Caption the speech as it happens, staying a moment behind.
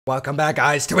Welcome back,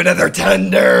 guys, to another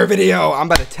Tinder video. I'm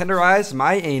about to tenderize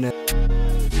my anus.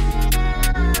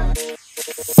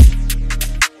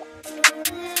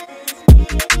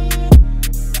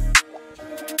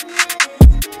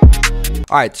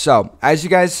 Alright, so, as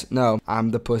you guys know, I'm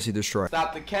the pussy destroyer.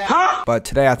 Stop the cat. Huh? But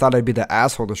today I thought I'd be the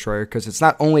asshole destroyer because it's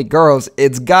not only girls,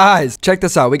 it's guys. Check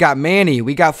this out. We got Manny.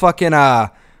 We got fucking,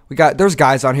 there's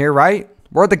guys on here, right?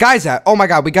 Where are the guys at? Oh my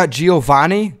god, we got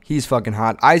Giovanni. He's fucking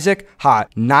hot. Isaac,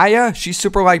 hot. Naya, she's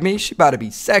super like me. She about to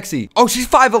be sexy. Oh, she's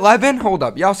 5'11"? Hold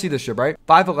up. Y'all see this shit, right?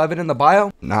 5'11" in the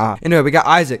bio? Nah. Anyway, we got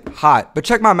Isaac, hot. But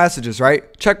check my messages,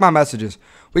 right? Check my messages.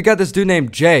 We got this dude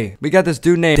named Jay. We got this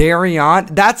dude named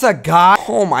Darion. That's a guy.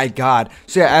 Oh my god.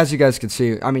 So yeah, as you guys can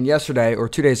see, I mean, yesterday or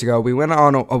 2 days ago, we went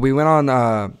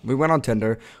on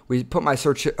Tinder. We put my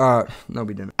search. No,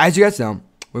 we didn't. As you guys know,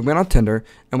 we went on Tinder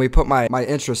and we put my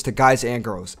interest to guys and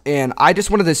girls. And I just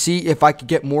wanted to see if I could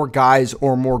get more guys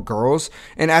or more girls.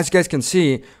 And as you guys can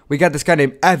see, we got this guy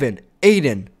named Evan,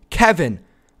 Aiden, Kevin,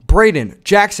 Braden,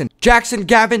 Jackson,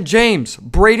 Gavin, James,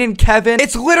 Braden, Kevin.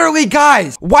 It's literally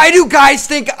guys. Why do guys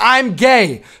think I'm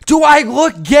gay? Do I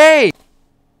look gay?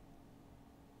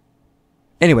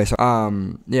 Anyway, so,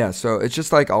 yeah, so it's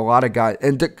just like a lot of guys.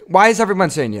 And why is everyone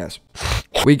saying yes?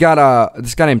 We got,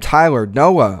 this guy named Tyler,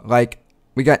 Noah, like,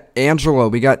 we got Angela,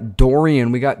 we got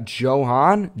Dorian, we got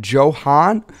Johan.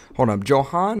 Hold up,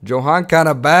 Johan kind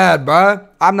of bad, bruh.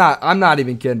 I'm not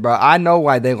even kidding, bro. I know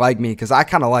why they like me, because I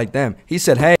kind of like them. He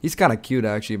said, hey, he's kind of cute,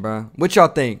 actually, bro. What y'all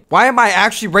think? Why am I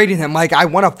actually rating him like I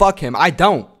want to fuck him? I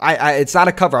don't. It's not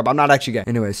a cover-up. I'm not actually gay.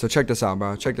 Anyway, so check this out,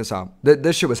 bro. Check this out.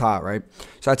 This shit was hot, right?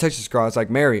 So I text this girl. I was like,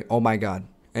 Mary, oh my god.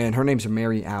 And her name's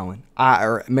Mary Allen.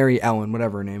 Or Mary Ellen,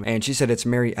 whatever her name. And she said, it's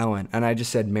Mary Ellen. And I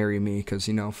just said, marry me, because,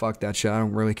 you know, fuck that shit. I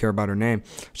don't really care about her name.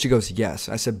 She goes, yes.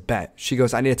 I said, bet. She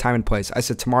goes, I need a time and place. I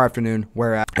said, tomorrow afternoon,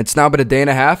 where at? It's now been a day and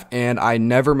a half, and I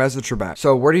never messaged her back.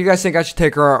 So where do you guys think I should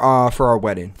take her for our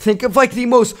wedding? Think of, like, the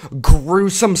most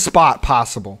gruesome spot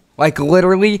possible. Like,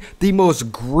 literally, the most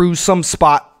gruesome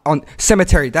spot. On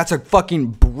cemetery. That's a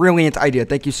fucking brilliant idea.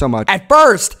 Thank you so much. At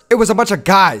first, it was a bunch of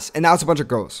guys, and now it's a bunch of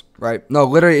girls, right? No,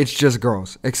 literally, it's just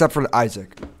girls, except for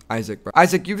Isaac. Bro.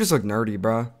 Isaac, you just look nerdy,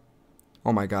 bro.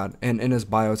 Oh my god. And in his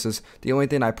bio, it says, the only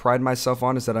thing I pride myself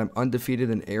on is that I'm undefeated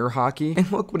in air hockey.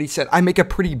 And look what he said. I make a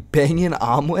pretty banging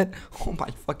omelet. Oh my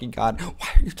fucking god. Why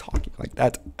are you talking like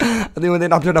that? The only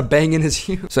thing I'm trying to bang in his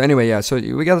you. So anyway, yeah. So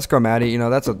we got this girl, Maddie. You know,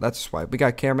 that's a swipe. We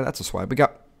got Cameron. That's a swipe. We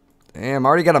got... Damn, I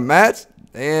already got a match.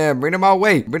 Damn, bring him our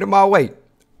way. Bring him our way.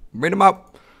 Bring him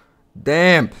up.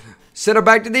 Damn. Send her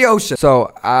back to the ocean.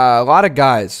 So, a lot of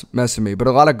guys messing me, but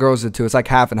a lot of girls did too. It's like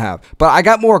half and half. But I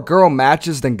got more girl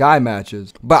matches than guy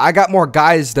matches. But I got more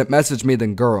guys that message me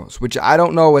than girls, which I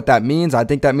don't know what that means. I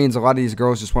think that means a lot of these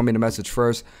girls just want me to message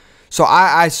first. So,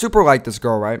 I super like this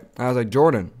girl, right? I was like,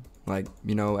 Jordan, like,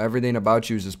 you know, everything about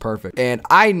you is just perfect. And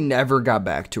I never got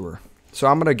back to her. So,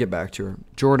 I'm going to get back to her.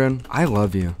 Jordan, I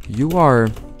love you. You are...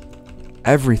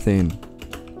 everything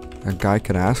a guy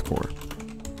could ask for.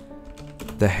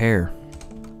 The hair,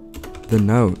 the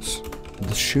nose,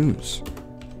 the shoes.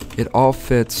 It all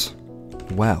fits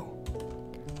well.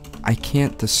 I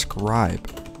can't describe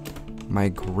my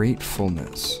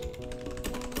gratefulness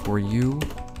for you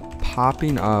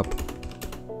popping up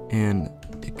and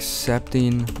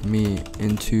accepting me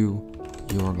into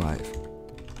your life.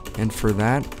 And for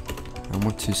that, I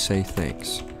want to say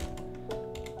thanks.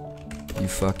 You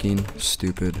fucking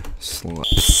stupid slut.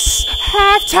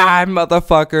 Halftime,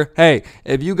 motherfucker. Hey,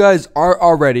 if you guys aren't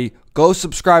already, go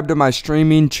subscribe to my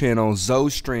streaming channel, Zoe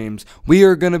Streams. We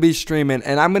are going to be streaming,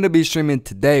 and I'm going to be streaming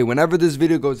today. Whenever this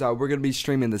video goes out, we're going to be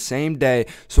streaming the same day.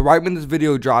 So right when this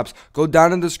video drops, go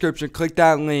down in the description, click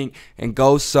that link, and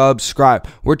go subscribe.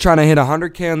 We're trying to hit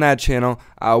 100K on that channel.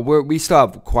 We still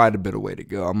have quite a bit of way to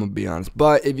go, I'm going to be honest.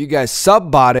 But if you guys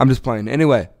sub-bot it, I'm just playing.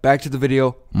 Anyway, back to the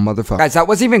video, motherfucker. Guys, that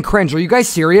wasn't even cringe. Are you guys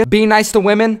serious? Being nice to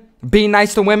women? Being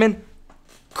nice to women?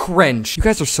 Cringe. You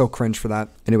guys are so cringe for that.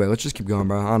 Anyway, let's just keep going,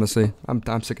 bro. Honestly,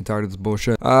 I'm sick and tired of this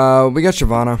bullshit. We got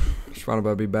Shavana. Shavana about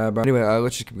to be bad, bro. Anyway,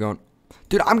 let's just keep going.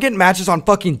 Dude, I'm getting matches on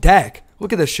fucking deck.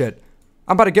 Look at this shit.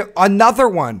 I'm about to get another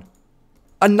one.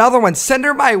 Another one. Send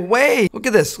her my way. Look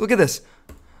at this. Look at this.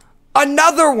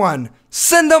 Another one.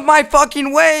 Send them my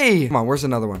fucking way. Come on, where's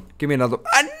another one? Give me another.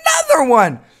 Another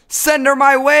one. Send her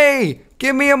my way.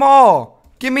 Give me them all.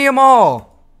 Give me them all.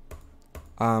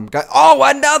 Oh,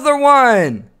 another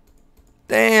one.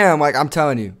 Damn, like, I'm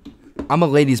telling you, I'm a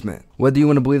ladies' man. Whether you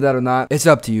want to believe that or not, it's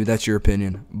up to you. That's your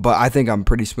opinion. But I think I'm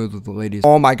pretty smooth with the ladies.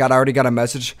 Oh my god, I already got a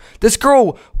message. This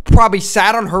girl probably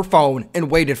sat on her phone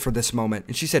and waited for this moment.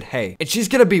 And she said, hey. And she's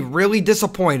going to be really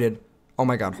disappointed Oh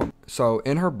my God. So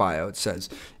in her bio, it says,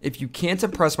 if you can't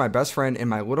impress my best friend and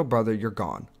my little brother, you're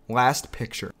gone. Last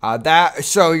picture.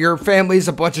 So your family's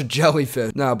a bunch of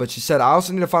jellyfish. No, but she said, I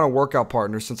also need to find a workout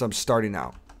partner since I'm starting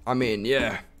out. I mean,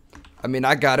 yeah. I mean,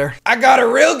 I got her. I got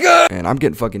her real good. And I'm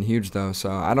getting fucking huge though, so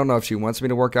I don't know if she wants me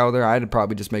to work out with her. I'd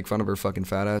probably just make fun of her fucking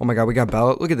fat ass. Oh my God, we got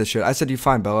Bella. Look at this shit. I said, you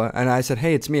fine, Bella. And I said,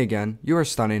 hey, it's me again. You are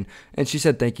stunning. And she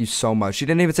said, thank you so much. She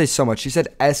didn't even say so much. She said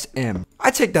SM.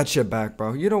 I take that shit back,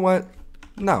 bro. You know what?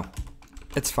 No,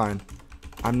 it's fine.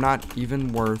 I'm not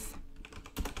even worth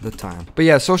the time. But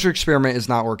yeah, social experiment is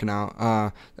not working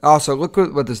out. Also, look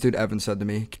what this dude Evan said to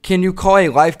me. Can you call a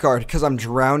lifeguard because I'm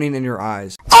drowning in your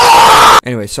eyes?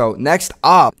 Anyway, so next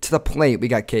up to the plate, we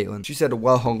got Caitlin. She said,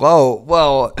 well, hello.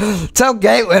 Well, tell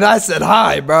Caitlin I said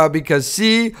hi, bro, because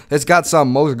she has got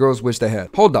something most girls wish they had.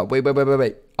 Hold up.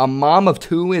 Wait. A mom of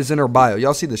 2 is in her bio.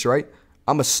 Y'all see this, right?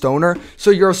 I'm a stoner. So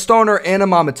you're a stoner and a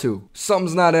mom of 2.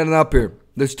 Something's not ending up here.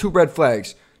 There's 2 red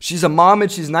flags. She's a mom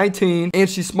and she's 19 and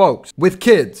she smokes with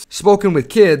kids. Smoking with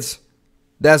kids,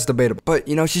 that's debatable. But,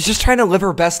 you know, she's just trying to live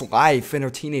her best life in her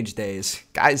teenage days.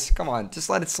 Guys, come on, just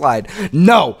let it slide.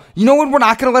 No, you know what we're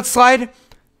not going to let slide?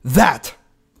 That.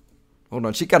 Hold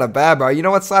on, she got a bad, bro. You know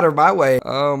what? Slide her my way.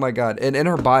 Oh, my God. And in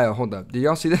her bio, hold up. Do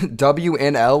y'all see that? W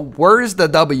and L? Where's the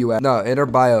W at? No, in her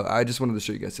bio, I just wanted to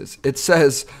show you guys this. It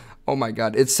says, oh, my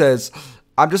God. It says,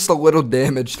 I'm just a little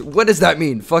damaged. What does that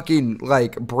mean? Fucking,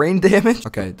 like, brain damage?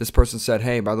 Okay, this person said,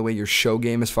 hey, by the way, your show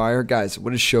game is fire. Guys,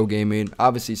 what does show game mean?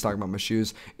 Obviously, he's talking about my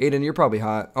shoes. Aiden, you're probably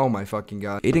hot. Oh, my fucking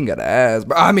God. Aiden got ass,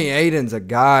 bro. I mean, Aiden's a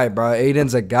guy, bro.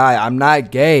 Aiden's a guy. I'm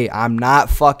not gay. I'm not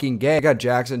fucking gay. I got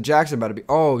Jackson. Jackson about to be...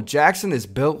 Oh, Jackson is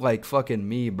built like fucking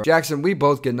me, bro. Jackson, we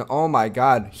both getting... Oh, my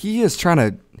God. He's trying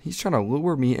to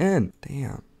lure me in.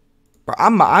 Damn. Bro,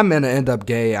 I'm gonna end up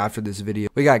gay after this video.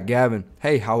 We got Gavin.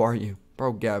 Hey, how are you?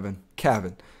 Bro, Gavin,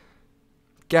 get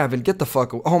the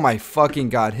fuck away. Oh my fucking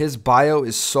God. His bio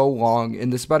is so long,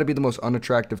 and this is about to be the most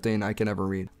unattractive thing I can ever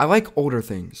read. I like older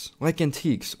things, like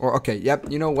antiques. Or, okay,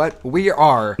 yep, you know what? We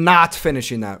are not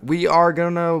finishing that. We are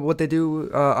gonna, what they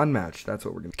do, unmatched. That's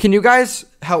what we're gonna. Can you guys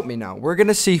help me now? We're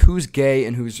gonna see who's gay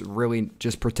and who's really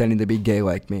just pretending to be gay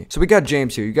like me. So we got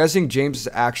James here. You guys think James is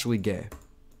actually gay?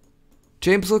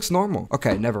 James looks normal.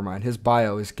 Okay, never mind. His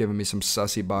bio is giving me some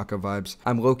sussy baka vibes.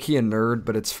 I'm low-key a nerd,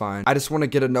 but it's fine. I just want to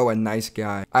get to know a nice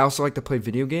guy. I also like to play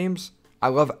video games. I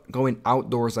love going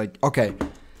outdoors. Like, okay,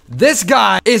 this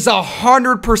guy is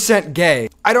 100% gay.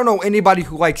 I don't know anybody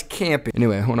who likes camping.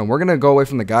 Anyway, hold on. We're going to go away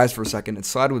from the guys for a second and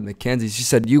slide with Mackenzie. She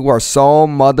said, you are so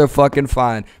motherfucking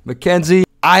fine. Mackenzie,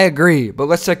 I agree, but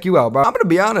let's check you out, bro. I'm going to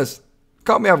be honest.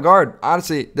 Caught me off guard.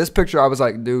 Honestly, this picture, I was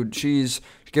like, dude, she's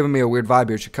giving me a weird vibe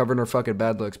here. She's covering her fucking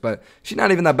bad looks, but she's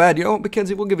not even that bad. You know what,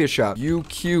 Mackenzie? We'll give you a shot. You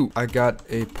cute. I got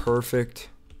a perfect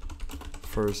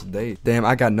first date. Damn,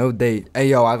 I got no date. Hey,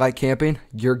 yo, I like camping.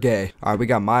 You're gay. All right, we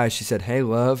got Maya. She said, hey,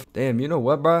 love. Damn, you know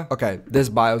what, bro? Okay, this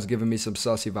bio's giving me some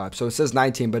sussy vibes. So it says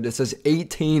 19, but it says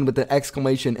 18 with the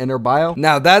exclamation in her bio.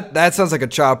 Now, that sounds like a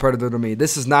child predator to me.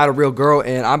 This is not a real girl,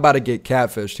 and I'm about to get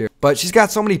catfished here. But she's got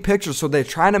so many pictures, so they're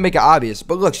trying to make it obvious.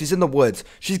 But look, she's in the woods.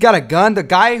 She's got a gun. The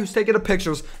guy who's taking the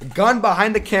pictures, gun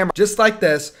behind the camera, just like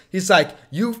this. He's like,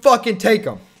 you fucking take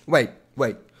him. Wait.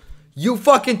 You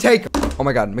fucking take him. Oh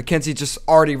my God, Mackenzie just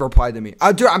already replied to me.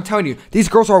 Dude, I'm telling you, these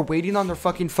girls are waiting on their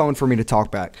fucking phone for me to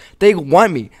talk back. They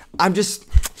want me.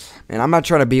 Man, I'm not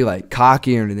trying to be like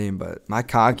cocky or anything, but my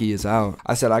cocky is out.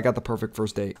 I said I got the perfect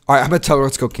first date. All right, I'm gonna tell her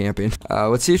let's go camping.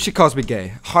 Let's see if she calls me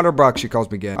gay. $100 she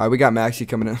calls me gay. All right, we got Maxie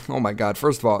coming in. Oh my God,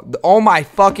 first of all, oh my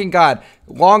fucking God.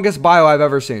 Longest bio I've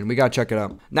ever seen. We gotta check it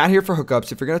out. Not here for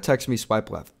hookups. If you're gonna text me,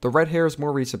 swipe left. The red hair is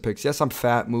more recent pics. Yes, I'm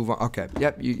fat. Move on. Okay.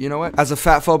 Yep. You know what? As a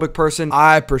fat phobic person,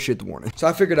 I appreciate the warning. So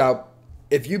I figured out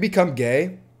if you become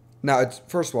gay. Now, it's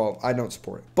first of all, I don't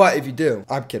support it. But if you do,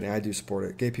 I'm kidding. I do support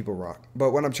it. Gay people rock. But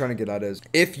what I'm trying to get at is,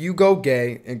 if you go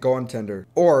gay and go on Tinder,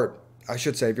 or I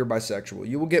should say if you're bisexual,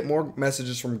 you will get more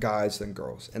messages from guys than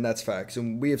girls. And that's facts.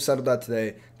 And we have settled that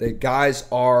today, that guys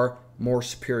are more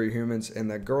superior humans and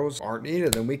that girls aren't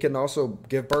needed. And we can also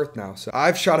give birth now. So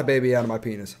I've shot a baby out of my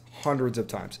penis hundreds of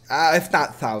times, if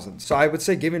not thousands. So I would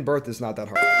say giving birth is not that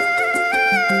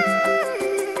hard.